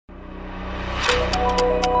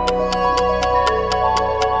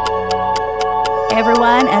Hey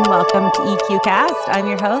everyone, and welcome to EQcast. I'm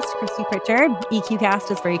your host, Christy Pritchard.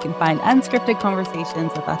 EQcast is where you can find unscripted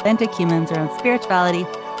conversations with authentic humans around spirituality,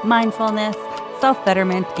 mindfulness,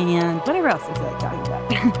 self-betterment, and whatever else you feel like talking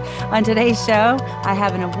about. On today's show, I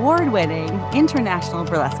have an award-winning international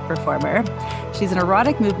burlesque performer. She's an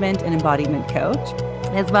erotic movement and embodiment coach,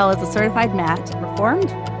 as well as a certified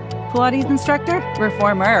reformed Pilates instructor,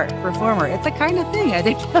 reformer. It's a kind of thing. I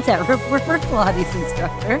didn't know that. Reformer Pilates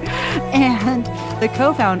instructor, and the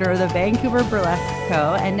co-founder of the Vancouver Burlesque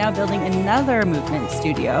Co. And now building another movement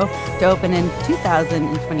studio to open in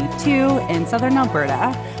 2022 in Southern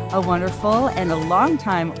Alberta. A wonderful and a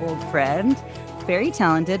longtime old friend, very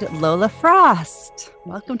talented Lola Frost.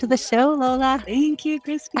 Welcome to the show, Lola. Thank you,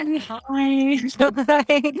 Christy. Hi.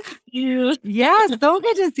 You. Yeah, so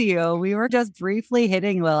good to see you. We were just briefly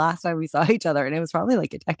hitting the last time we saw each other, and it was probably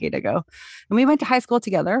like a decade ago. And we went to high school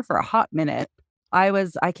together for a hot minute. I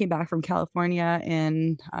came back from California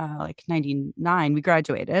in like 99. We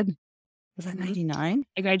graduated. Was that 99?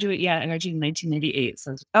 I graduated in 1998.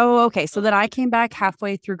 So. Oh, okay. So then I came back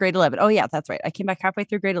halfway through grade 11. Oh, yeah, that's right. I came back halfway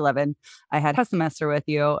through grade 11. I had a semester with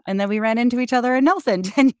you. And then we ran into each other in Nelson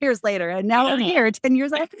 10 years later. And now we're here 10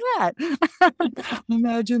 years after that.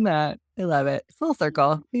 Imagine that. I love it. Full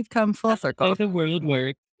circle. We've come full circle. Like the world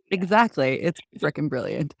works. Exactly. It's freaking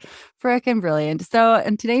brilliant. Freaking brilliant. So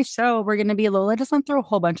in today's show, Lola just went through a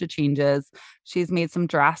whole bunch of changes. She's made some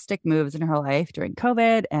drastic moves in her life during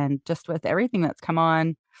COVID and just with everything that's come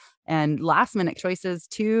on, and last minute choices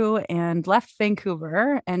too, and left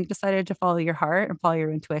Vancouver and decided to follow your heart and follow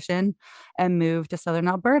your intuition and move to Southern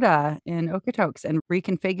Alberta in Okotoks and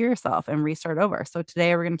reconfigure yourself and restart over. So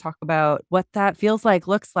today we're going to talk about what that feels like,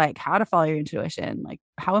 looks like, how to follow your intuition, like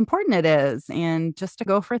how important it is, and just to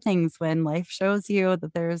go for things when life shows you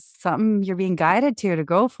that there's something you're being guided to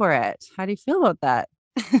go for it. How do you feel about that?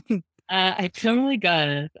 I feel really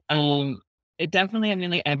good. It definitely,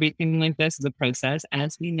 like everything like this is a process,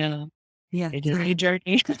 as we know. Yeah, it is a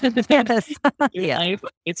journey. Yes,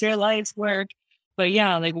 it's your life's work. But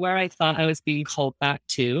yeah, like where I thought I was being called back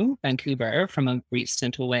to Vancouver from a brief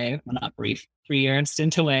stint away, well, not brief, 3-year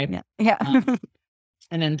stint away. Yeah.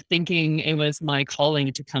 And then thinking it was my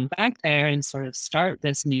calling to come back there and sort of start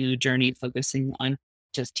this new journey, focusing on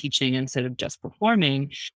just teaching instead of just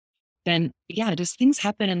performing. Then just things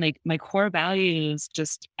happen, and like my core values,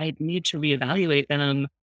 just I need to reevaluate them.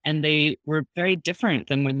 And they were very different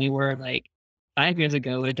than when they were like 5 years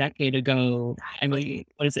ago, a decade ago. I mean,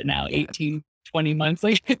 what is it now? 18, 20 months,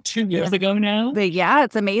 like 2 years ago now. But yeah,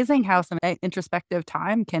 it's amazing how some introspective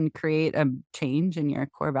time can create a change in your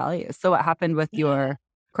core values. So what happened with your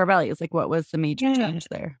core values? Like what was the major change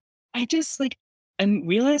there? I just I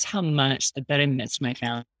realized how much that I missed my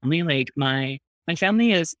family. Like my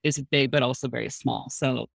family is big, but also very small.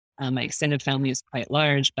 So my extended family is quite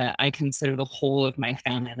large, but I consider the whole of my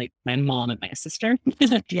family, like my mom and my sister.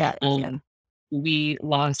 We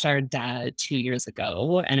lost our dad 2 years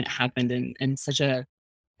ago, and it happened in such a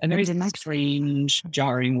very strange,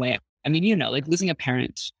 jarring way. I mean, like losing a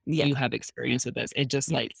parent, you have experience with this. It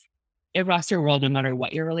just it rocks your world no matter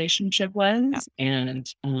what your relationship was.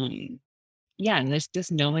 And and it's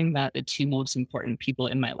just knowing that the two most important people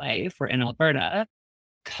in my life were in Alberta,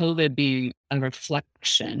 COVID being a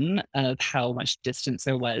reflection of how much distance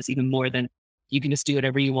there was, even more than you can just do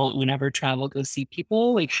whatever you want whenever travel, go see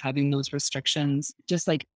people, like having those restrictions just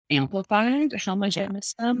like amplified how much I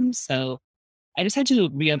miss them. So I just had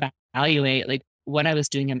to reevaluate like what I was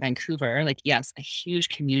doing in Vancouver. Like, yes, a huge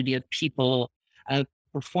community of people, of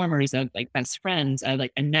performers, of like best friends, of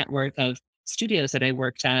like a network of studios that I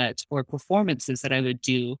worked at or performances that I would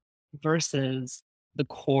do, versus the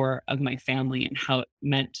core of my family and how it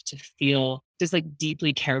meant to feel just like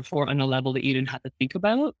deeply cared for on a level that you didn't have to think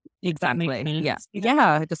about. Exactly.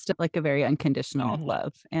 Yeah. Just like a very unconditional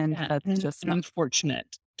love. And that's just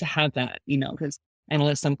unfortunate to have that, because I know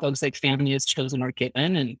that some folks like family is chosen or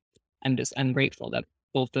given, and I'm grateful that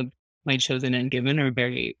both of my chosen and given are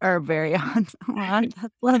very on.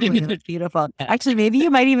 That's lovely. That's beautiful. Actually, maybe you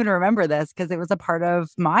might even remember this because it was a part of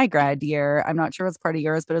my grad year. I'm not sure it's part of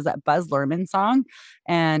yours, but it was that Buzz Luhrmann song.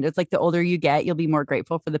 And it's like, the older you get, you'll be more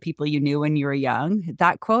grateful for the people you knew when you were young.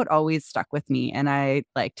 That quote always stuck with me. And I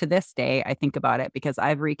to this day, I think about it because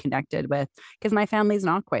I've reconnected because my family's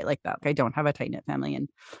not quite like that. I don't have a tight knit family.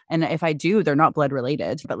 And if I do, they're not blood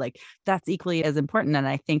related, but like that's equally as important. And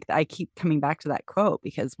I think that I keep coming back to that quote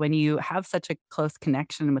because when you have such a close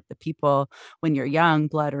connection with the people when you're young,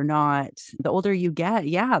 blood or not, the older you get,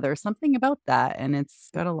 there's something about that. And it's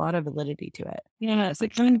got a lot of validity to it. Yeah, it's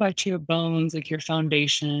like coming back to your bones, like your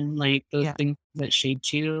foundation, like those things that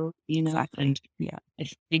shaped you, Exactly. And I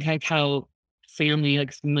think like how family,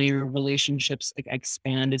 like familiar relationships like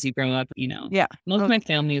expand as you grow up, Yeah. Most of my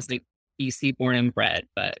family is like BC born and bred,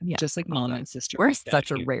 but Yeah. just like mom and sister. We're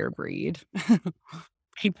such a rare breed.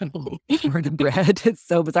 People. Born and bred. It's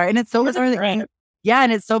so bizarre. And it's so bizarre that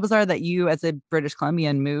and it's so bizarre that you as a British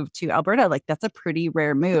Columbian moved to Alberta. Like that's a pretty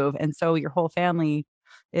rare move. And so your whole family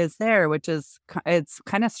is there, which is, it's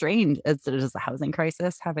kind of strange. Does the housing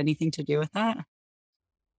crisis have anything to do with that?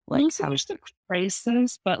 Like, not so much the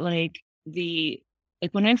crisis, but like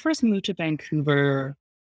when I first moved to Vancouver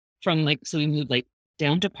so we moved like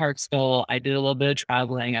down to Parksville. I did a little bit of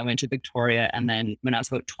traveling. I went to Victoria. And then when I was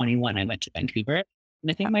about 21, I went to Vancouver.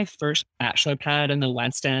 And I think my first bachelor pad in the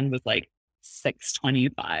West End was like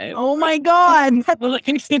 $625. Oh my God. That's like,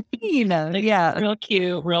 yeah. Real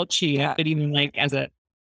cute, real cheap. Yeah. But even like as a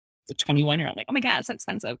 21-year-old, like, oh my God, it's so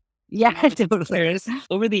expensive. Yeah, totally.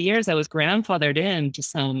 Over the years, I was grandfathered in to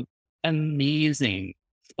some amazing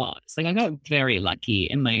spots. Like I got very lucky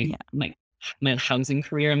in my housing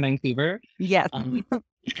career in Vancouver. Yes.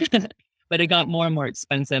 But it got more and more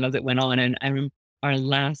expensive as it went on. And I remember our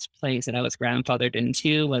last place that I was grandfathered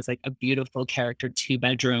into was like a beautiful character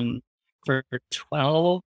 2-bedroom for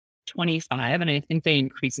 $1,225, and I think they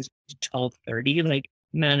increased it to $1,230, like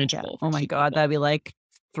manageable. Oh my God, that'd be like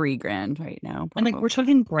 $3,000 right now. And like we're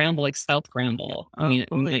talking Granville, like South Granville. I mean,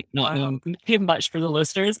 like, not much for the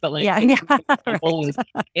listeners, but like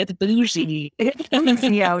it's bougie.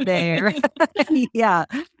 Out there.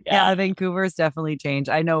 Yeah, Vancouver's definitely changed.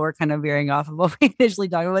 I know we're kind of veering off of what we initially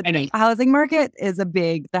talked about. The housing market is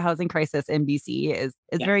the housing crisis in BC is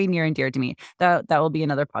very near and dear to me. That will be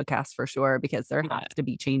another podcast for sure, because there has to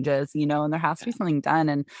be changes, and there has to be something done.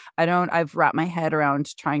 And I've wrapped my head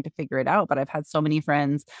around trying to figure it out, but I've had so many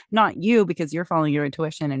friends, not you, because you're following your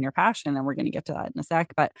intuition and your passion, and we're going to get to that in a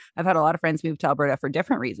sec, but I've had a lot of friends move to Alberta for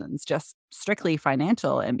different reasons, just strictly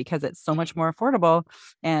financial, and because it's so much more affordable,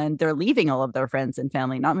 and they're leaving all of their friends and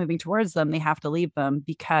family, not moving towards them. They have to leave them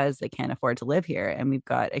because they can't afford to live here. And we've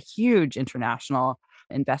got a huge international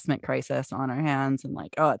investment crisis on our hands, and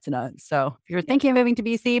like, it's nuts. So if you're thinking of moving to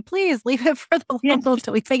BC, please leave it for the locals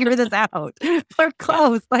till we figure this out. We're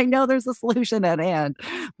close. I know there's a solution at hand.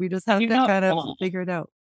 We just have to kind of figure it out.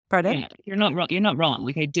 Pardon? Yeah, you're not wrong. You're not wrong.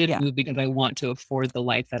 Like I did move because I want to afford the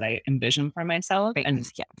life that I envision for myself. Right. And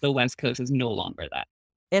the West Coast is no longer that.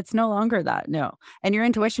 It's no longer that, no. And your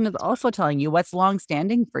intuition is also telling you what's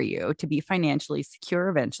long-standing for you to be financially secure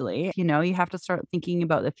eventually. You have to start thinking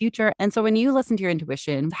about the future. And so when you listen to your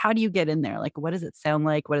intuition, how do you get in there? Like, what does it sound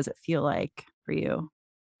like? What does it feel like for you?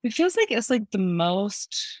 It feels like it's like the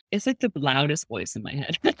loudest voice in my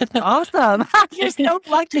head. Awesome. You're so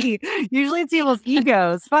lucky. Usually it's people's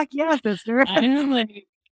egos. Fuck yeah, sister.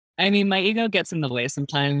 I mean, my ego gets in the way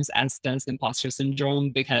sometimes, as does imposter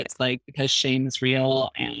syndrome, because shame is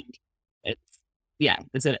real, and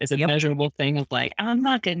it's a measurable thing of like, I'm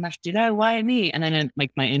not good enough to do that. Why me? And then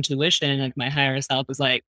like my intuition, like my higher self is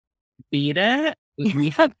like, beat it. We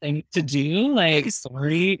have things to do. Like,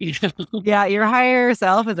 sorry. Yeah, your higher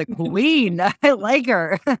self is a queen. I like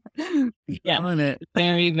her. Yeah,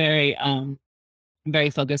 very, very, very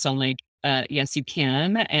focused on like, yes, you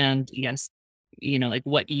can, and yes, like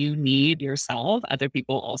what you need yourself, other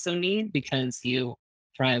people also need, because you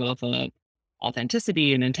thrive off of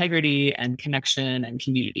authenticity and integrity and connection and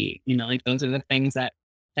community. Like those are the things that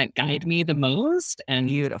guide me the most, and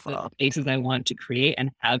beautiful the spaces I want to create and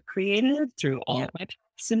have created through all of my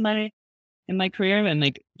paths in my career. And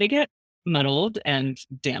like they get muddled and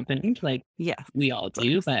dampened, like we all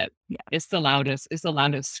do, but it's the loudest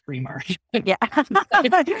screamer. Yeah.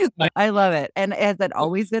 I love it. And has that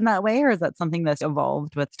always been that way, or is that something that's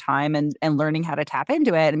evolved with time and learning how to tap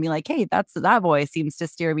into it and be like, hey, that voice seems to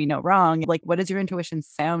steer me no wrong? Like, what does your intuition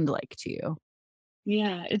sound like to you?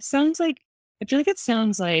 Yeah, I feel like it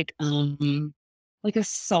sounds like a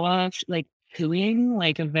soft, like cooing,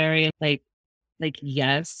 like a very like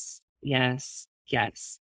yes, yes,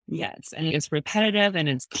 yes. Yes. And it's repetitive and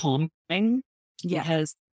it's calming,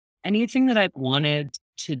 because anything that I've wanted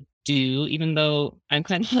to do, even though I'm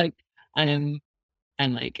kind of like, I'm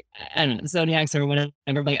like, I don't know, zodiacs or whatever,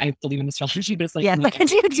 like I believe in astrology, but it's like,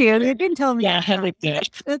 you do. You didn't tell me. Yeah,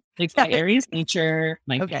 like my Aries nature,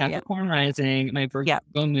 my Capricorn rising, my Virgo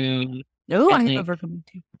moon. Oh, I have a Virgo moon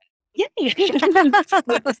too.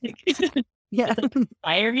 Yeah.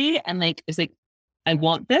 Fiery, and like, it's like, I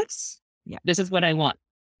want this. Yeah. This is what I want.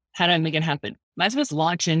 How do I make it happen? Might as well just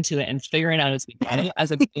launch into it and figure it out as we go,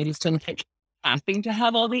 as opposed to like having to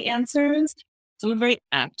have all the answers. So I'm a very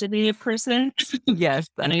activated person. Yes.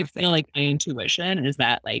 And I feel like my intuition is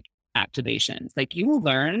that like activation. It's like you will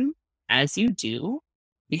learn as you do,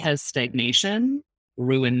 because stagnation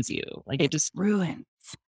ruins you. Like it just ruins.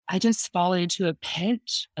 I just fall into a pit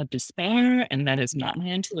of despair, and that is not my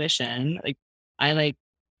intuition. Like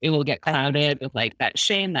it will get clouded with like that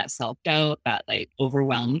shame, that self-doubt, that like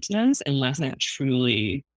overwhelmedness, unless I'm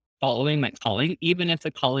truly following my calling, even if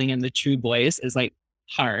the calling and the true voice is like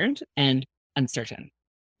hard and uncertain.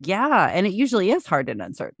 Yeah. And it usually is hard and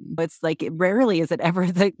uncertain. It's like, rarely is it ever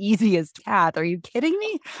the easiest path. Are you kidding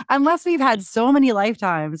me? Unless we've had so many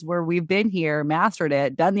lifetimes where we've been here, mastered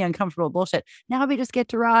it, done the uncomfortable bullshit. Now we just get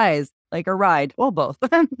to rise, like a ride. Well, both.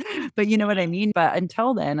 But you know what I mean? But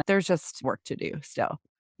until then, there's just work to do still,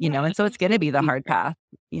 and so it's going to be the hard path.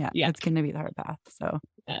 Yeah. It's going to be the hard path. So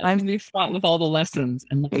I'm going to be fraught with all the lessons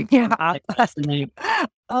and like,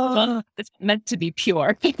 it's meant to be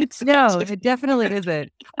pure. No, it definitely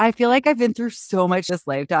isn't. I feel like I've been through so much this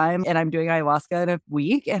lifetime, and I'm doing ayahuasca in a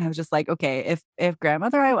week. And I was just like, okay, if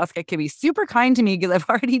grandmother ayahuasca can be super kind to me because I've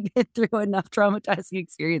already been through enough traumatizing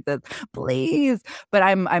experiences, please. But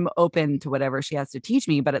I'm open to whatever she has to teach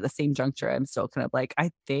me. But at the same juncture, I'm still kind of like,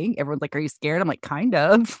 I think everyone's like, are you scared? I'm like, kind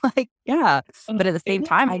of like, yeah. But at the same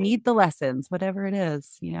time, I need the lessons, whatever it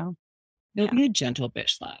is, It'll be a gentle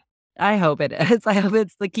bitch slap. I hope it is. I hope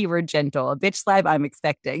it's the keyword gentle. A bitch slap I'm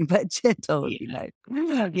expecting, but gentle would be nice.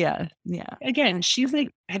 Yeah. Again, she's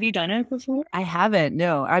like, have you done it before? I haven't.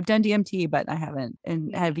 No, I've done DMT, but I haven't.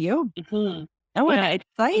 And have you? Mm-hmm. Oh, I'm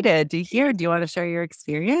excited to hear. Do you want to share your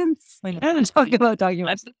experience? I haven't talked about. I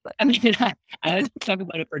was talking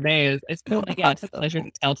about it for days. It's a pleasure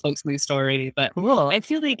to tell folks my story. But cool. I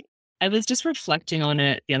feel like I was just reflecting on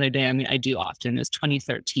it the other day. I mean, I do often. It was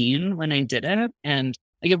 2013 when I did it, and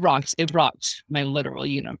like it rocked my literal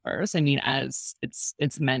universe. I mean, as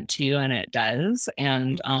it's meant to, and it does.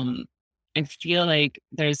 And I feel like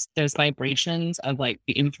there's vibrations of like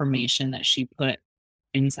the information that she put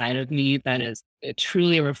inside of me that is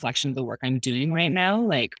truly a reflection of the work I'm doing right now,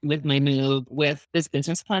 like with my move, with this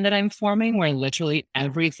business plan that I'm forming, where literally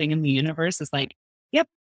everything in the universe is like, yep,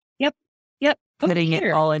 putting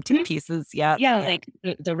it all into pieces. Yeah. Like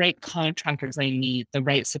the right contractors I need, the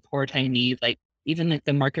right support I need, like even like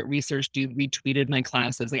the market research dude retweeted my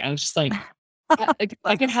classes. Like I was just like,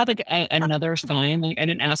 I could have like another sign. Like I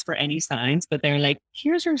didn't ask for any signs, but they're like,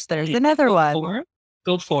 here's your there's another one.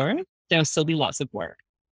 Go for it. There'll still be lots of work.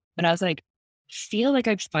 And I was like, feel like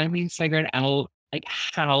I've finally figured out like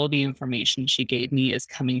how the information she gave me is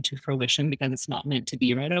coming to fruition, because it's not meant to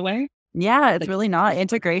be right away. Yeah, it's like, really not.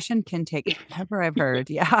 Integration can take forever, I've heard.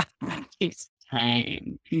 Yeah. It takes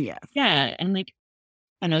time. Yes. Yeah. And like,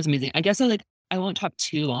 I know it's amazing. I guess I won't talk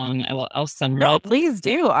too long. I'll summarize. No, please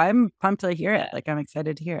do. I'm pumped to hear it. Like I'm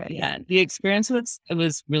excited to hear it. Yeah. The experience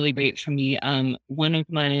was really great for me. One of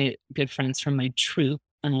my good friends from my troop,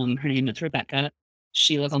 her name is Rebecca.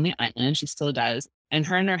 She lives on the island. She still does. And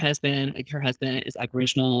her husband, like her husband is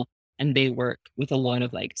Aboriginal, and they work with a lot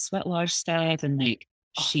of like sweat lodge stuff, and like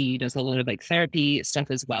she does a lot of like therapy stuff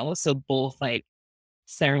as well. So both like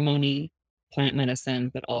ceremony, plant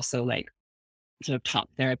medicine, but also like sort of talk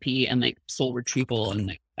therapy and like soul retrieval and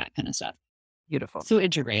like that kind of stuff. Beautiful. So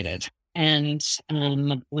integrated. And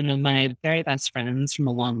one of my very best friends from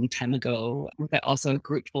a long time ago, but also a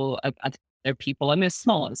group full of other people, I mean, it's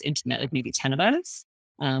small, it was intimate, like maybe 10 of us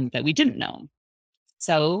that we didn't know.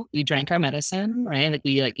 So we drank our medicine, right? Like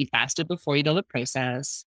we fasted before you know the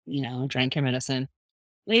process, drank your medicine,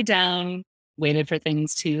 laid down, waited for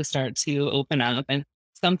things to start to open up. And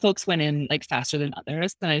some folks went in like faster than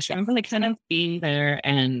others. And I just remember like kind of being there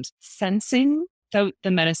and sensing the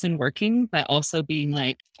medicine working, but also being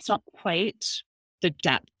like, it's not quite the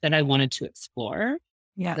depth that I wanted to explore.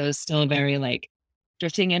 Yeah. So it was still very like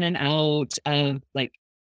drifting in and out of like,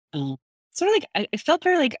 sort of like, it felt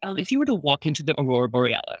very like if you were to walk into the Aurora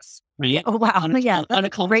Borealis, right? Oh, wow. On a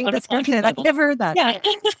great description. I've never heard that. Yeah.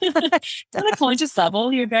 On a conscious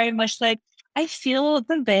level, you're very much like, I feel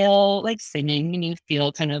the veil like singing, and you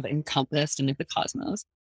feel kind of encompassed in the cosmos.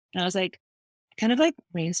 And I was like, I kind of like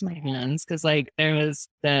raised my hands because like there was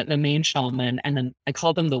the main shaman, and then I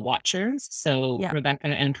called them the watchers. So Rebecca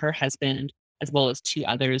and her husband, as well as 2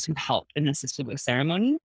 others who helped and assisted with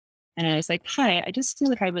ceremony. And I was like, hi, I just feel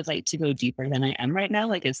like I would like to go deeper than I am right now.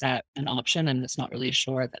 Like, is that an option? I'm just not really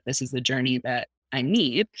sure that this is the journey that I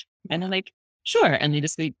need. And I'm like, sure. And they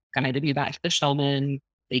just guided me back to the shaman.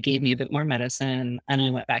 They gave me a bit more medicine, and I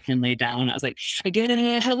went back and laid down. I was like, I get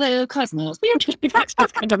it. Hello, cosmos. We are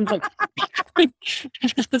kind of like, the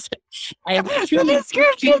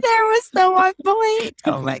description there was so on point.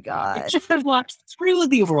 Oh my God. I walked through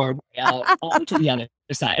the Aurora Borealis onto the other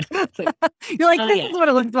side. You're like, this is what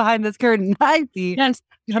it looks behind this curtain. I see. Yes,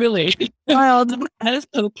 really. Wild. I was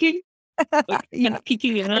poking.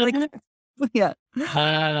 Peeking in. Yeah.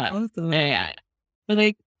 Awesome. Yeah. But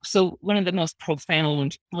like, so one of the most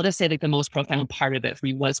profound, I'll just say like the most profound part of it for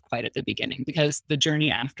me was quite at the beginning, because the journey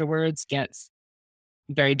afterwards gets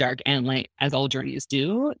very dark, and like, as all journeys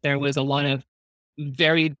do, there was a lot of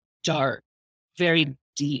very dark, very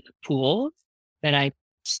deep pools that I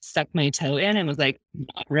stuck my toe in and was like,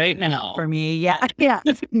 not right now. For me, yeah.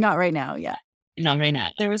 Not right now. Yeah. Not right now.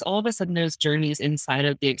 There was all of a sudden those journeys inside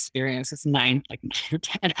of the experience. It's 9 or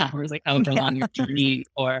 10 hours, like however long your journey,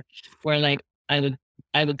 or where like I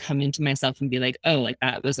would come into myself and be like, oh, like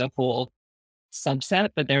that was a whole subset,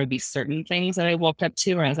 but there would be certain things that I walked up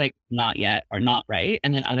to where I was like, not yet or not right.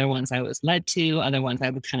 And then other ones I was led to, other ones I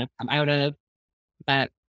would kind of come out of.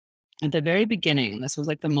 But at the very beginning, this was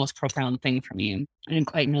like the most profound thing for me. I didn't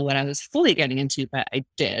quite know what I was fully getting into, but I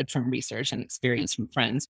did from research and experience from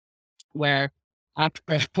friends, where after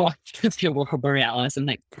I walked through the Aurora Borealis, and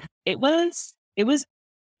like it was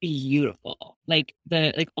beautiful. Like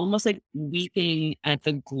almost like weeping at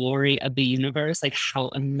the glory of the universe, like how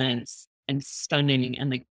immense and stunning and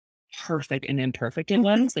like perfect and imperfect it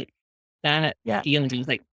was. Like that feeling was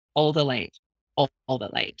like all the light, all the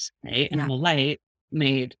light, right? And the light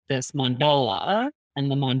made this mandala, and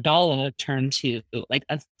the mandala turned to like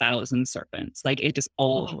 1,000 serpents. Like it just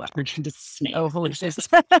all turned into snakes. Oh, holy shit.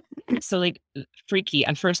 So like freaky.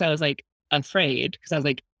 At first I was like afraid, because I was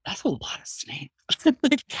like, that's a lot of snakes.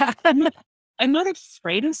 Like, I'm not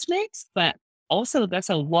afraid of snakes, but also that's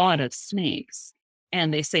a lot of snakes.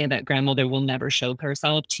 And they say that grandmother will never show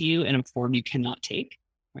herself to you in a form you cannot take.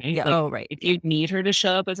 Right? Yeah. Like, right. If you need her to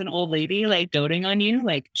show up as an old lady, like doting on you,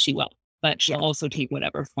 like she will, but she'll also take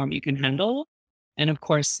whatever form you can handle. And of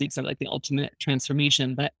course, snakes are like the ultimate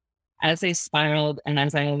transformation. But as they spiraled, and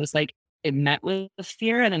as I was like, it met with the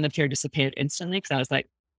fear, and then the fear disappeared instantly, because I was like,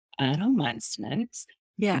 I don't mind snakes.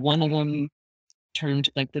 Yeah. One of them turned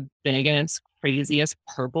like the biggest, craziest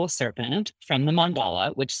purple serpent from the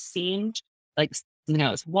mandala, which seemed like something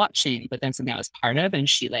I was watching, but then something I was part of. And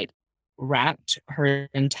she like wrapped her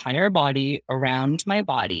entire body around my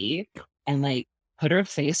body and like put her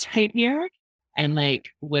face right here and like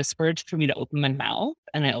whispered for me to open my mouth.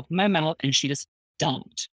 And I opened my mouth, and she just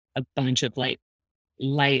dumped a bunch of like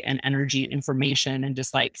light and energy and information and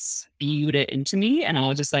just like spewed it into me. And I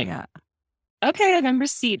was just like, okay, like I'm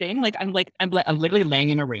receiving. Like I'm literally laying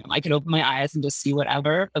in a room. I could open my eyes and just see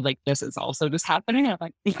whatever, but like this is also just happening. And I'm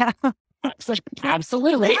like, yeah,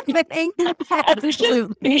 absolutely.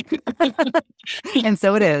 Absolutely. And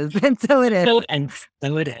so it is. And so it is.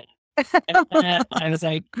 So it is. And I was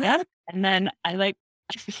like, yeah. And then I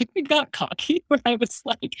think we got cocky where I was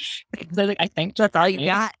like, I think that's all you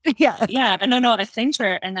got. Yeah. Yeah. And no, I thanked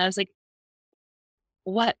her, and I was like,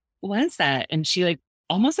 what is that? And she like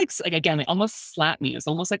almost like again, like almost slapped me. It's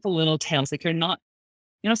almost like a little tail. It's like, you're not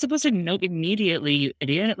supposed to know immediately, you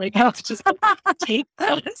idiot. Like just take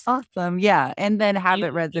this. Awesome. Yeah. And then have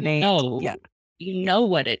it resonate. You know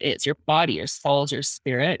what it is. Your body, your soul, your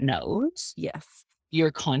spirit knows. Yes.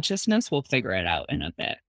 Your consciousness will figure it out in a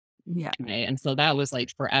bit. Yeah. Right. And so that was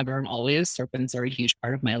like forever and always. Serpents are a huge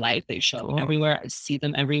part of my life. They show everywhere. I see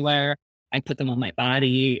them everywhere. I put them on my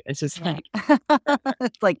body. It's just like,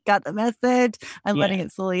 it's like, got the message. I'm letting it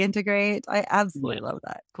slowly integrate. I absolutely love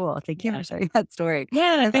that. Cool. Thank you for sharing that story.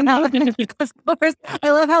 Yeah. Of course.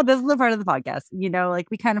 I love how this is a part of the podcast. Like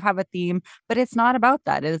we kind of have a theme, but it's not about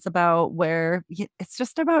that. It's about it's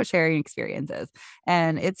just about sharing experiences,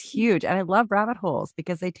 and it's huge. And I love rabbit holes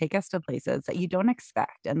because they take us to places that you don't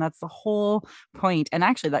expect. And that's the whole point. And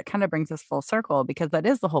actually that kind of brings us full circle, because that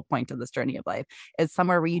is the whole point of this journey of life, is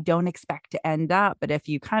somewhere where you don't expect to end up. But if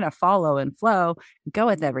you kind of follow and flow, go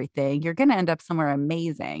with everything, you're going to end up somewhere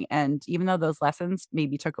amazing. And even though those lessons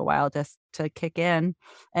maybe took a while to kick in,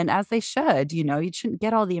 and as they should, you shouldn't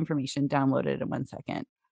get all the information downloaded in 1 second.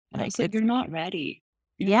 Like you're not ready.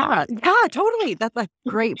 Yeah, totally. That's a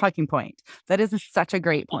great fucking point. That is such a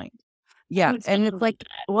great point. Yeah. And it's like,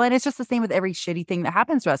 well, and it's just the same with every shitty thing that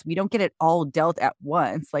happens to us. We don't get it all dealt at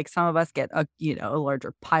once. Like some of us get a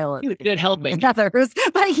larger pile of good helping others.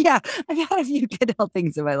 But yeah, I've had a few good health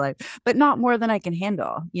things in my life, but not more than I can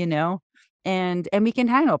handle, and we can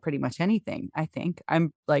handle pretty much anything. I think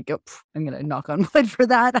I'm like, I'm going to knock on wood for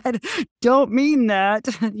that. I don't mean that.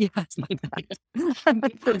 For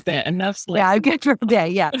a bit, enough sleep. Yeah, I'm good for a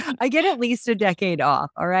bit. Yeah. I get at least a decade off.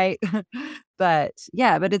 All right. But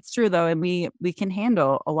it's true though. And we can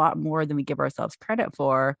handle a lot more than we give ourselves credit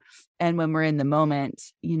for. And when we're in the moment,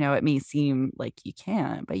 it may seem like you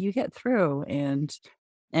can't, but you get through.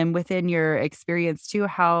 And within your experience too,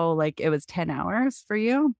 how like it was 10 hours for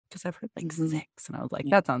you? Because I've heard like 6, and I was like,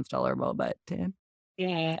 that sounds tolerable, but 10.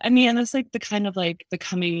 Yeah. I mean, and it's like the kind of like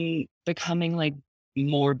becoming like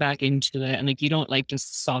more back into it. And like, you don't like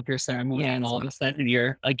just stop your ceremony and all of a sudden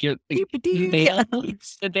you're like, the veil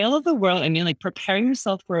of the world. I mean, like preparing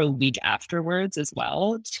yourself for a week afterwards as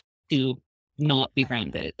well to not be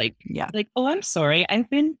grounded. Like, oh, I'm sorry. I've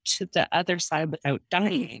been to the other side without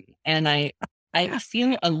dying. And I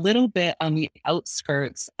feel a little bit on the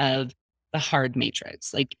outskirts of the hard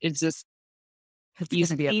matrix. Like it's just, it's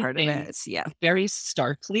used to be a part of it. Yeah. Very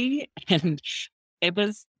starkly. And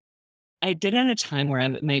I did at a time where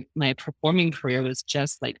my performing career was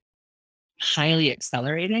just like highly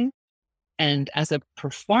accelerating. And as a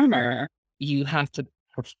performer, you have to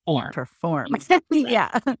perform.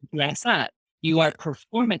 Yeah. That's that. You are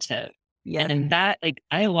performative. Yeah. And that like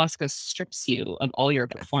ayahuasca strips you of all your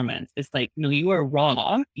performance. It's like, no, you are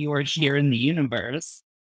raw. You are here in the universe.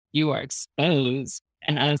 You are exposed.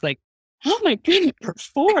 And I was like, oh my goodness,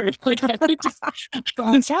 perform. Like, how did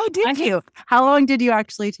you? How long did you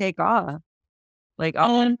actually take off? Like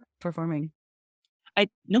performing? I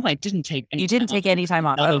didn't take any. You didn't take any time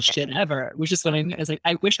off. No shit ever. Which is what I was like,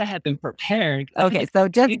 I wish I had been prepared. Okay, so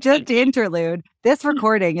just to interlude, this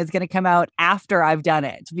recording is going to come out after I've done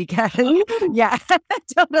it because yeah,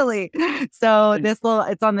 totally. So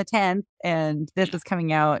it's on the 10th and this is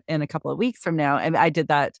coming out in a couple of weeks from now. And I did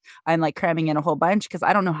that. I'm like cramming in a whole bunch because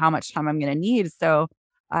I don't know how much time I'm going to need. So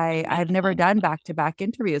I've never done back-to-back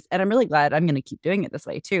interviews, and I'm really glad I'm going to keep doing it this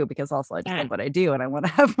way too, because also I just love what I do and I want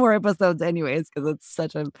to have more episodes anyways, because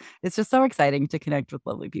it's just so exciting to connect with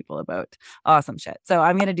lovely people about awesome shit. So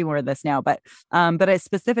I'm going to do more of this now, but I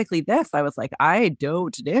specifically I was like, I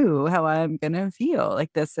don't know how I'm going to feel.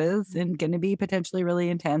 Like this is going to be potentially really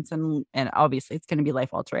intense and obviously it's going to be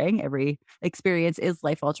life-altering. Every experience is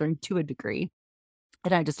life-altering to a degree.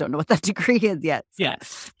 And I just don't know what that degree is yet. So yeah.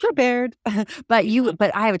 Prepared. But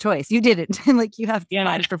I have a choice. You didn't. Like you have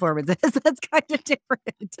 5 performances. That's kind of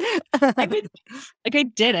different. I did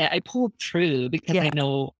it. I pulled through because I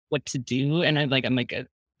know what to do. And I'm like a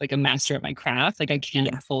master at my craft. Like I can't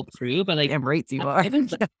pull through, but like damn right you are. I'm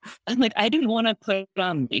like, I didn't want to put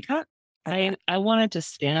on makeup. I wanted to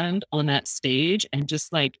stand on that stage and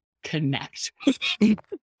just like connect.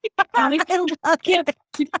 I love it.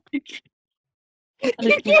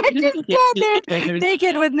 You can't just stand there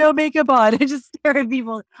naked with no makeup on and just stare at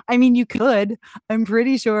people. I mean, you could. I'm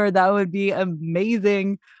pretty sure that would be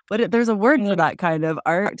amazing. But there's a word for that kind of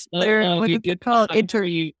art. What is it called? Fuck,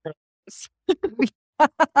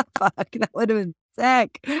 that would have been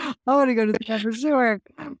sick. I want to go to that for sure.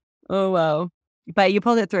 Oh wow. But you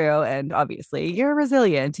pulled it through, and obviously you're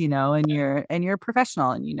resilient, and you're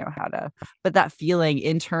professional, and you know how to. But that feeling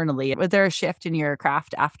internally, was there a shift in your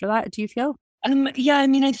craft after that? Do you feel? Yeah, I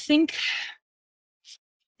mean, I think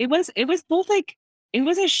it was both like, it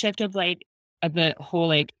was a shift of like, of the whole,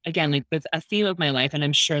 like, again, like with a theme of my life. And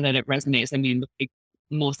I'm sure that it resonates. I mean, like,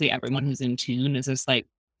 mostly everyone who's in tune is just like,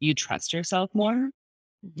 you trust yourself more.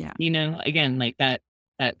 Yeah. Again, like that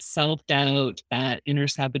self-doubt, that inner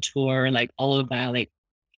saboteur, like all of that, like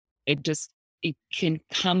it can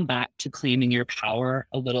come back to claiming your power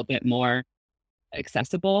a little bit more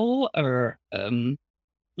accessible, or,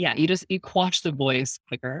 you quash the voice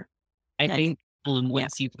quicker. I think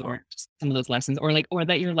once you've learned some of those lessons, or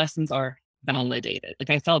that your lessons are validated. Like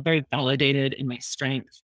I felt very validated in my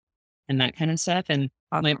strength and that kind of stuff. And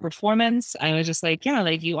my performance, I was just like, yeah,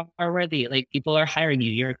 like you are worthy. Like people are hiring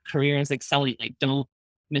you. Your career is excelling. Like don't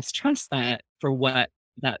mistrust that for what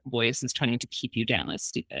that voice is trying to keep you down as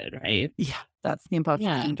stupid, right? Yeah, that's the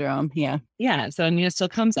imposter syndrome. Yeah. Yeah. So, it still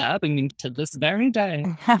comes up, to this very day.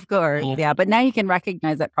 Of course. Yeah. But now you can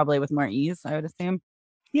recognize it probably with more ease, I would assume.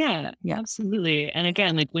 Yeah, absolutely. And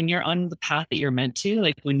again, like when you're on the path that you're meant to,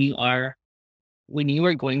 like when you are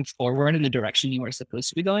going forward in the direction you are supposed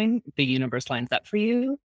to be going, the universe lines up for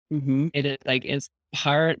you. Mm-hmm. It is like, it's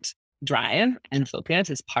part drive and focus,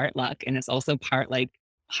 is part luck, and it's also part like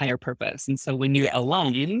higher purpose. And so when you're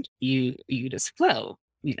aligned, you just flow,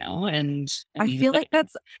 and I feel like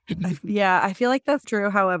that's I feel like that's true.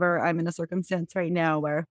 However, I'm in a circumstance right now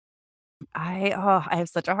where I have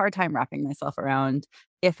such a hard time wrapping myself around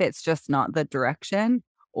if it's just not the direction,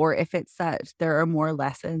 or if it's that there are more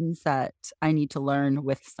lessons that I need to learn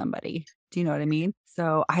with somebody. Do you know what I mean?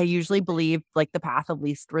 So I usually believe like the path of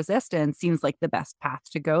least resistance seems like the best path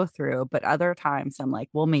to go through. But other times I'm like,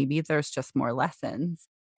 well, maybe there's just more lessons.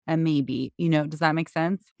 And maybe, does that make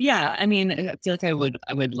sense? Yeah. I mean, I feel like I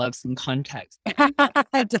would love some context. I know.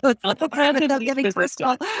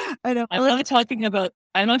 I'm not talking about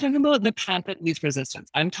the path of least resistance.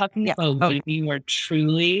 I'm talking about when you are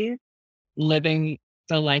truly living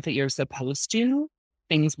the life that you're supposed to,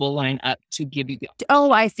 things will line up to give you the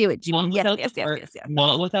Oh, I see what you mean. not Yes, without the hurt, yes.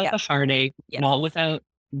 not without Yeah. the heartache, Yes. not without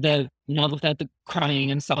the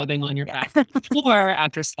crying and sobbing on your back or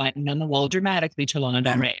after sliding down the wall dramatically to Lana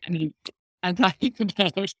Del Rey. I mean, I'm talking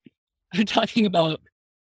about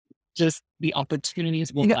just the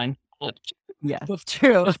opportunities we'll find. Yes,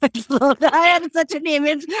 true. I just love that. I had such an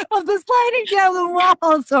image of the sliding down the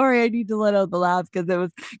wall. Sorry, I need to let out the laughs because it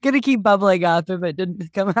was going to keep bubbling up if it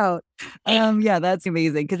didn't come out. Yeah, that's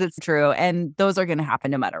amazing because it's true, and those are going to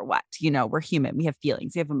happen no matter what. You know, we're human. We have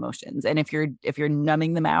feelings. We have emotions, and if you're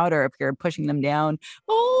numbing them out or if you're pushing them down,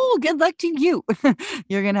 oh, good luck to you.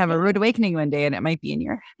 You're going to have a rude awakening one day, and it might be in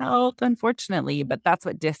your health, unfortunately. But that's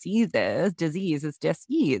what disease is. Disease is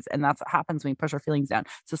dis-ease, and that's what happens when we push our feelings down.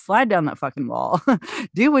 So slide down that fucking wall.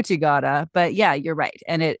 Do what you gotta. But yeah, you're right.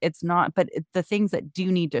 And it's not, but the things that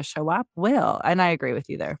do need to show up will. And I agree with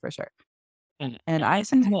you there for sure. And I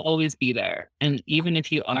think will always be there. And even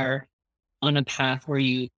if you are on a path where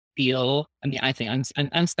you feel, I mean, I think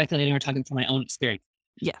I'm speculating or talking from my own experience.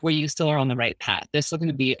 Yeah. Where you still are on the right path. There's still going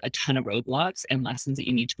to be a ton of roadblocks and lessons that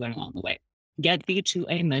you need to learn along the way. Get thee to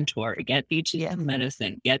a mentor, get thee to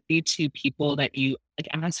medicine, get thee to people that you like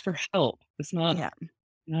ask for help. It's not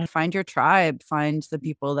find your tribe, find the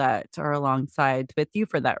people that are alongside with you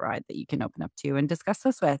for that ride that you can open up to and discuss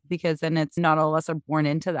this with, because then it's not all of us are born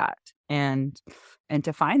into that. And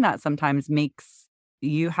to find that sometimes makes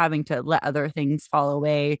you having to let other things fall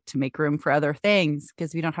away to make room for other things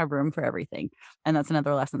because we don't have room for everything. And that's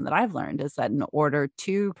another lesson that I've learned is that in order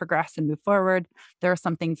to progress and move forward, there are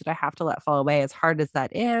some things that I have to let fall away, as hard as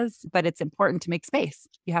that is, but it's important to make space.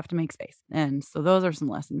 You have to make space. And so those are some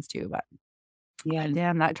lessons too. But yeah,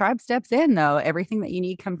 damn, that tribe steps in though. Everything that you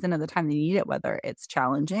need comes in at the time that you need it, whether it's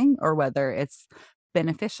challenging or whether it's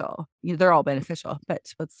beneficial. They're all beneficial,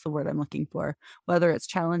 but what's the word I'm looking for? Whether it's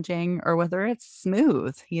challenging or whether it's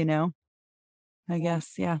smooth, I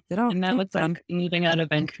guess, yeah. And that was like moving out of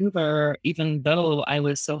Vancouver, even though I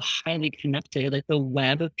was so highly connected, like the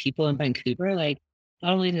web of people in Vancouver, like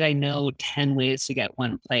not only did I know 10 ways to get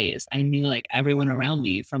one place, I knew like everyone around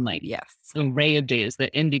me from like the rave days, the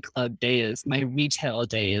indie club days, my retail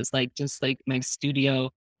days, like just like my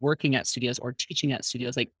studio, working at studios or teaching at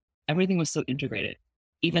studios, like everything was so integrated,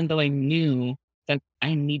 even though I knew that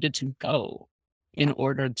I needed to go in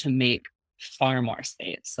order to make far more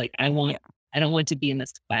space. Like I don't want to be in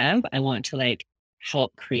this web. I want to like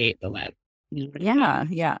help create the web.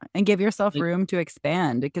 Yeah. And give yourself room to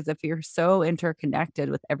expand, because if you're so interconnected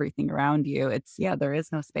with everything around you, there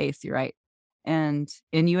is no space. You're right. And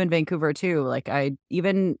you in Vancouver too. Like I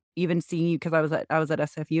even seeing you, because I was at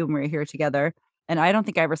SFU and we were here together. And I don't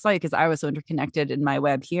think I ever saw you because I was so interconnected in my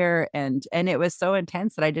web here. And it was so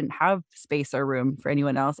intense that I didn't have space or room for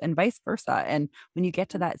anyone else, and vice versa. And when you get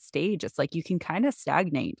to that stage, it's like you can kind of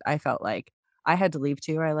stagnate. I felt like I had to leave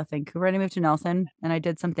too. I left Vancouver and I moved to Nelson and I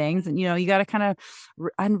did some things, and you got to kind of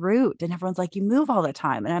unroot, and everyone's like, you move all the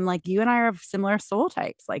time. And I'm like, you and I are similar soul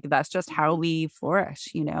types. Like that's just how we flourish,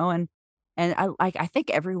 and I think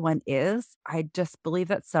everyone is. I just believe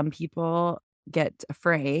that some people get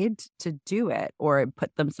afraid to do it or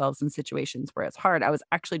put themselves in situations where it's hard. I was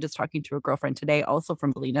actually just talking to a girlfriend today, also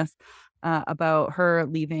from Bolinas, about her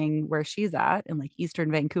leaving where she's at in like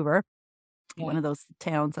Eastern Vancouver, one of those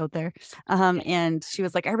towns out there. And she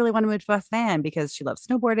was like, I really want to move to West Van because she loves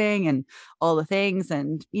snowboarding and all the things,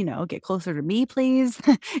 and get closer to me, please.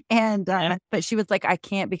 And but she was like, I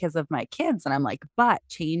can't because of my kids. And I'm like, but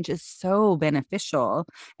change is so beneficial.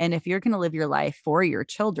 And if you're going to live your life for your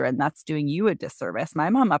children, that's doing you a disservice. My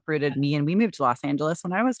mom uprooted me and we moved to Los Angeles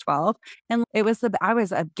when I was 12. And I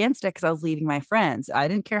was against it because I was leaving my friends. I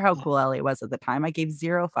didn't care how cool LA was at the time. I gave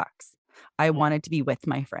zero fucks. I wanted to be with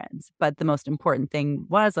my friends. But the most important thing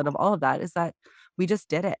was, out of all of that, is that we just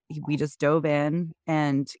did it. We just dove in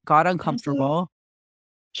and got uncomfortable.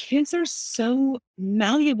 Kids are so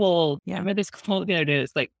malleable. Yeah. I remember this quote the other day.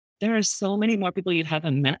 It's like, there are so many more people you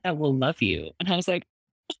haven't met that will love you. And I was like,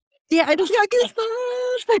 yeah, I just got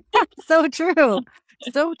goosebumps. So true.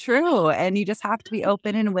 So true. And you just have to be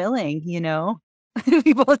open and willing,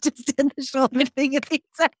 People just did the shoulder thing at the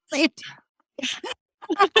exact same time.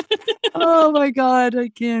 Oh my God, I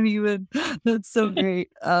can't even. That's so great.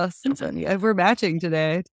 So funny. We're matching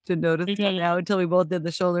today to notice now until we both did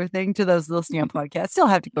the shoulder thing. To those listening on podcast, still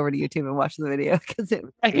have to go over to YouTube and watch the video because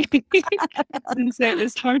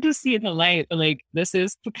it's hard to see in the light. Like this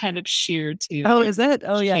is kind of sheer too. Oh, is it?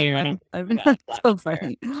 Oh yeah. I've been so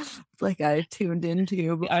funny. It's like I tuned into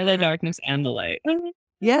the darkness and the light.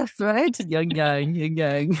 Yes, right. Young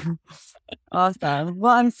gang. Awesome.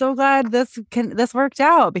 Well, I'm so glad this worked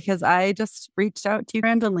out, because I just reached out to you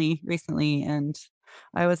randomly recently, and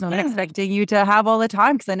I was not expecting you to have all the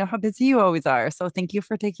time because I know how busy you always are. So thank you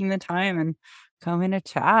for taking the time and coming to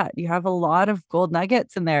chat. You have a lot of gold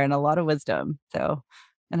nuggets in there and a lot of wisdom. So,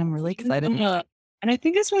 and I'm really excited. And I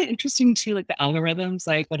think it's really interesting too, like the algorithms,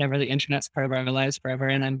 like whatever, the internet's part of our lives forever.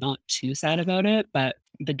 And I'm not too sad about it, but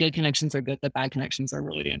the good connections are good. The bad connections are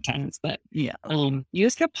really intense. But yeah, you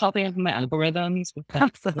just kept popping up in my algorithms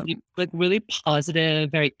with really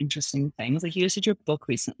positive, very interesting things. Like you just did your book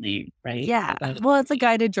recently, right? Yeah. Well, it's a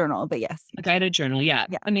guided journal, but yes. A guided journal. Yeah.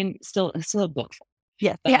 I mean, it's still a book.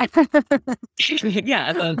 Yeah. Yeah.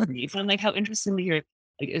 Yeah. And like how interesting to hear,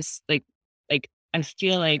 like, it's like, I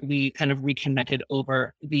feel like we kind of reconnected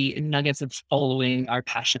over the nuggets of following our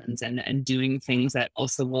passions and doing things that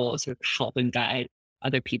also will sort of help and guide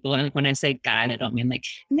other people. And when I say guide, I don't mean like,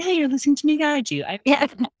 now you're listening to me guide you.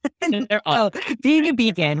 They're all being a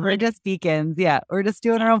beacon. We're just beacons. Yeah. We're just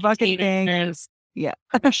doing our own fucking thing. Yeah.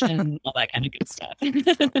 And all that kind of good stuff.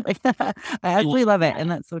 I actually love it.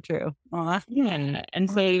 And that's so true. Aww. Yeah.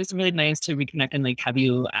 And so it was really nice to reconnect and like have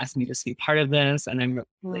you ask me to be part of this. And I'm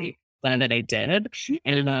really glad that I did.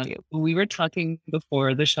 And we were talking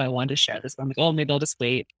before the show. I wanted to share this, but I'm like, oh, maybe I'll just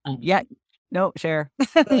wait. Yeah. No, share.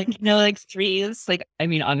 Like, like threes. Like, I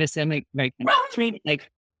mean, obviously I'm like very three, like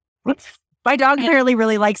my dog apparently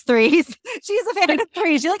really likes threes. She's a fan of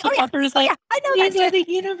threes. She's like, oh, yeah, like, I know these are the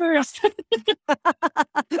universe.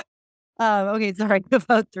 Okay, sorry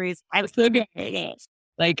about threes. I'm so good.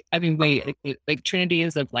 Like, I mean, wait, like Trinity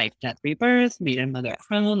is of life, death, rebirth, meet and mother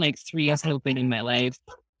throne. Like 3 has opened in my life.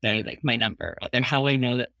 They're like my number. And how I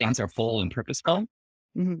know that things are full and purposeful.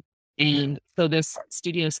 Mm-hmm. And so this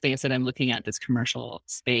studio space that I'm looking at, this commercial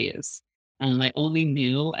space, I only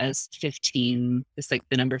knew as 15, it's like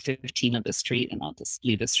the number 15 of the street, and I'll just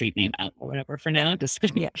leave the street name out or whatever for now.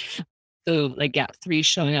 So like, 3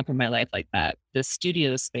 showing up in my life like that. The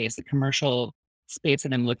studio space, the commercial space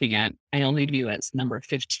that I'm looking at, I only view as number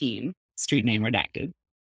 15, street name redacted.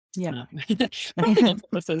 Yeah.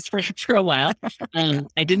 For a while.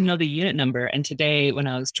 I didn't know the unit number. And today when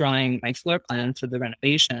I was drawing my floor plan for the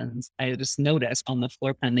renovations, I just noticed on the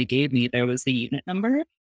floor plan they gave me, there was the unit number.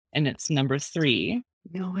 And it's number 3,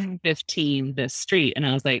 15, this street. And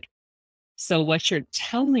I was like, so what you're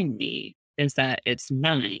telling me is that it's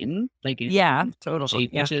 9, like, totally,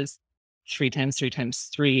 which is 3 times 3 times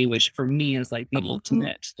 3, which for me is like the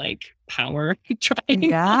ultimate, like, power triangle.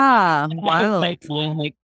 Yeah. Wow. Like,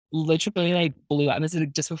 literally like blew out. This is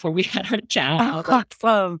just before we had our chat.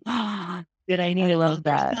 Awesome. Did I need to love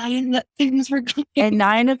that? 9 that things were going. And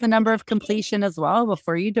 9 is the number of completion as well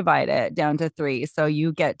before you divide it down to 3. So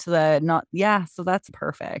you get to the so that's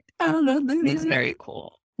perfect. It's very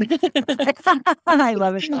cool. I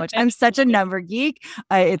love it so much. I'm such a number geek.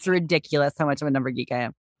 It's ridiculous how much of a number geek I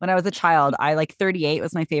am. When I was a child, 38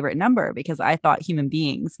 was my favorite number because I thought human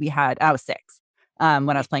beings, I was 6. When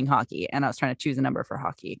I was playing hockey and I was trying to choose a number for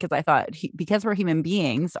hockey because I thought because we're human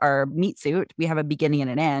beings, our meat suit, we have a beginning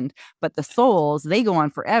and an end, but the souls, they go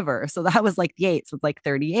on forever. So that was like the 8s was like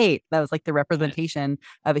 38. That was like the representation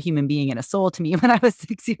of a human being and a soul to me when I was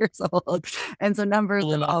 6 years old. And so numbers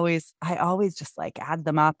I always just like add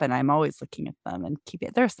them up and I'm always looking at them and keep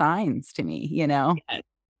it. They're signs to me, you know?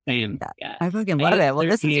 Yeah. I fucking love it. Well,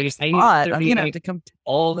 this is fun. I'm going to have to come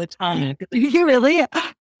all the time. You really?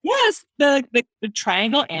 Yes, the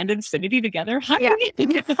triangle and infinity together. Yes.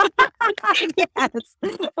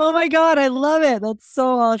 Oh my God, I love it. That's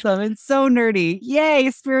so awesome and so nerdy. Yay,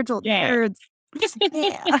 spiritual nerds.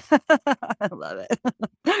 Yeah. I love it.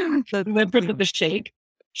 The shake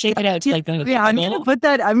it out. Like I'm gonna put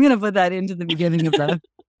that into the beginning of the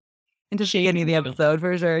beginning of the episode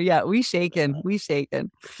for sure. Yeah, we shaken.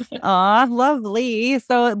 Aw, lovely.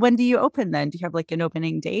 So when do you open then? Do you have like an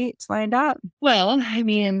opening date lined up? Well, I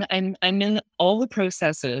mean, I'm in all the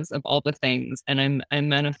processes of all the things, and I'm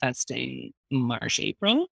manifesting March,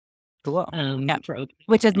 April. Cool. For opening.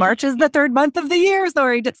 Which is March is the 3rd month of the year.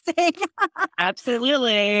 Sorry to say.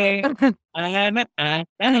 Absolutely. Yeah,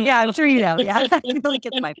 I'm sure you know. Yeah, I feel like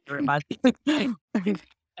it's my favorite month.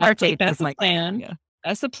 March 8th. That's my plan. Yeah.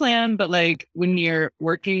 That's the plan, but like when you're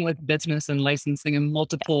working with business and licensing and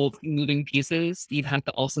multiple moving pieces, you have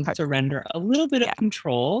to also surrender a little bit of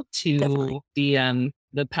control to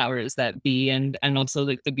the powers that be and also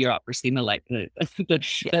like the bureaucracy and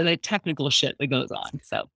the technical shit that goes on.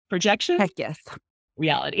 So projection, heck yes,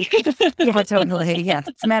 reality. Yeah, totally. Yes,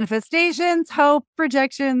 manifestations, hope,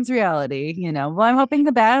 projections, reality. Well, I'm hoping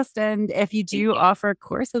the best. And if you do offer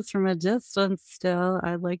courses from a distance, still,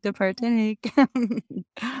 I'd like to partake.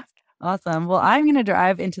 Awesome. Well, I'm going to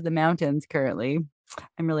drive into the mountains currently.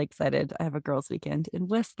 I'm really excited. I have a girls' weekend in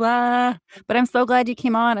Whistler, but I'm so glad you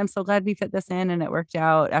came on. I'm so glad we fit this in and it worked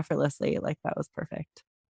out effortlessly. Like that was perfect.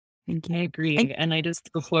 Thank you. I agree. And I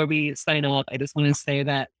just, before we sign off, I just want to say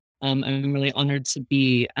that I'm really honored to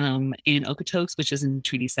be in Okotoks, which is in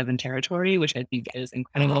Treaty 7 territory, which I think is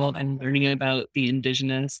incredible. I'm learning about the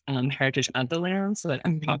Indigenous heritage of the land so that I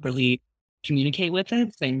can properly communicate with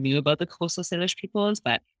it. I knew about the Coastal Salish peoples,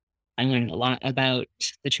 but I'm learning a lot about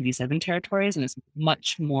the Treaty 7 territories, and it's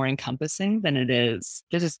much more encompassing than it is.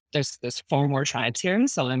 There's 4 more tribes here,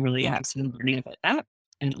 so I'm really interested in learning about that.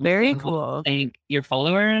 And very cool. Thank your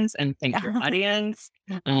followers and thank your audience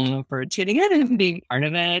for tuning in and being part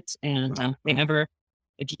of it. And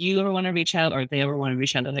if you ever want to reach out, or if they ever want to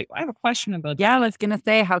reach out, they're like, I have a question about. Yeah, I was gonna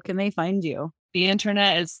say, how can they find you? The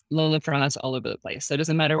internet is Lola Frost all over the place. So it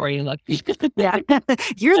doesn't matter where you look. Yeah.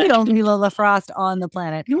 You're the only Lola Frost on the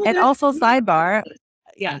planet. And also sidebar.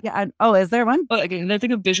 Yeah. Oh, is there one? Oh, again, I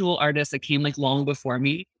think of visual artists that came like long before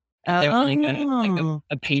me. They were like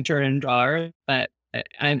a painter and drawer, but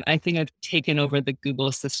I think I've taken over the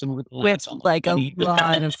Google system with like a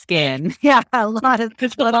lot of skin. Yeah, a lot of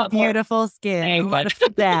beautiful skin. A lot of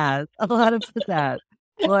pizzazz.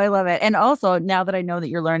 Well, I love it. And also, now that I know that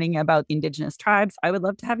you're learning about the Indigenous tribes, I would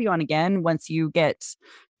love to have you on again once you get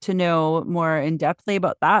to know more in depthly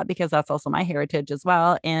about that, because that's also my heritage as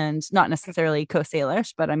well. And not necessarily Coast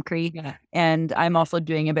Salish, but I'm Cree. Yeah. And I'm also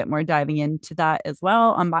doing a bit more diving into that as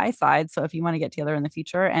well on my side. So if you want to get together in the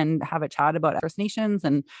future and have a chat about First Nations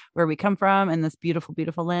and where we come from and this beautiful,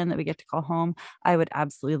 beautiful land that we get to call home, I would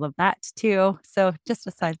absolutely love that too. So just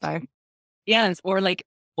a sidebar. Yes.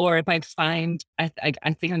 Or if I find, I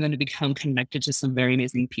think I'm going to become connected to some very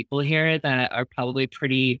amazing people here that are probably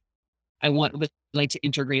I would like to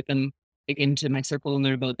integrate them into my circle and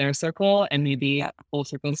learn about their circle, and maybe whole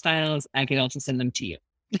circle styles. I could also send them to you.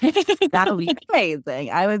 That would be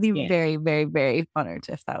amazing. I would be very, very, very honored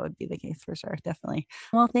if that would be the case, for sure. Definitely.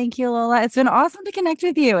 Well, thank you, Lola. It's been awesome to connect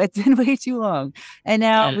with you. It's been way too long. And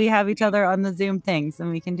now we have each other on the Zoom things,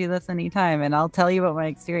 and we can do this anytime. And I'll tell you about my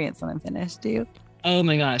experience when I'm finished too. Oh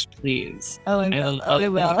my gosh, please. Oh, I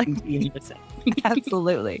will.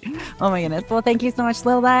 Absolutely. Oh my goodness. Well, thank you so much,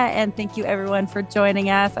 Lola. And thank you everyone for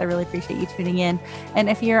joining us. I really appreciate you tuning in. And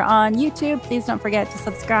if you're on YouTube, please don't forget to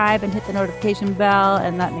subscribe and hit the notification bell.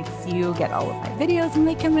 And that makes you get all of my videos when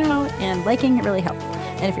they come out. And liking, it really helps.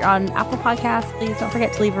 And if you're on Apple Podcasts, please don't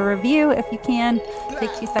forget to leave a review if you can.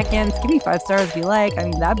 Take 2 seconds. Give me 5 stars if you like. I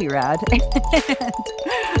mean, that'd be rad.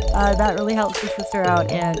 That really helps the sister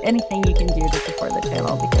out. And anything you can do to support the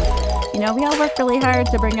channel, because, we all work really hard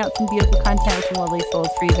to bring out some beautiful content, some lovely souls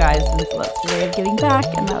for you guys. And so that's a way of giving back.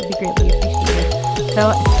 And that would be greatly appreciated.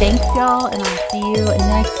 So thanks, y'all. And I'll see you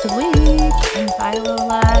next week. And bye,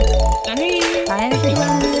 Lola. Bye. Bye,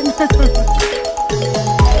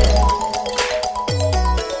 everyone.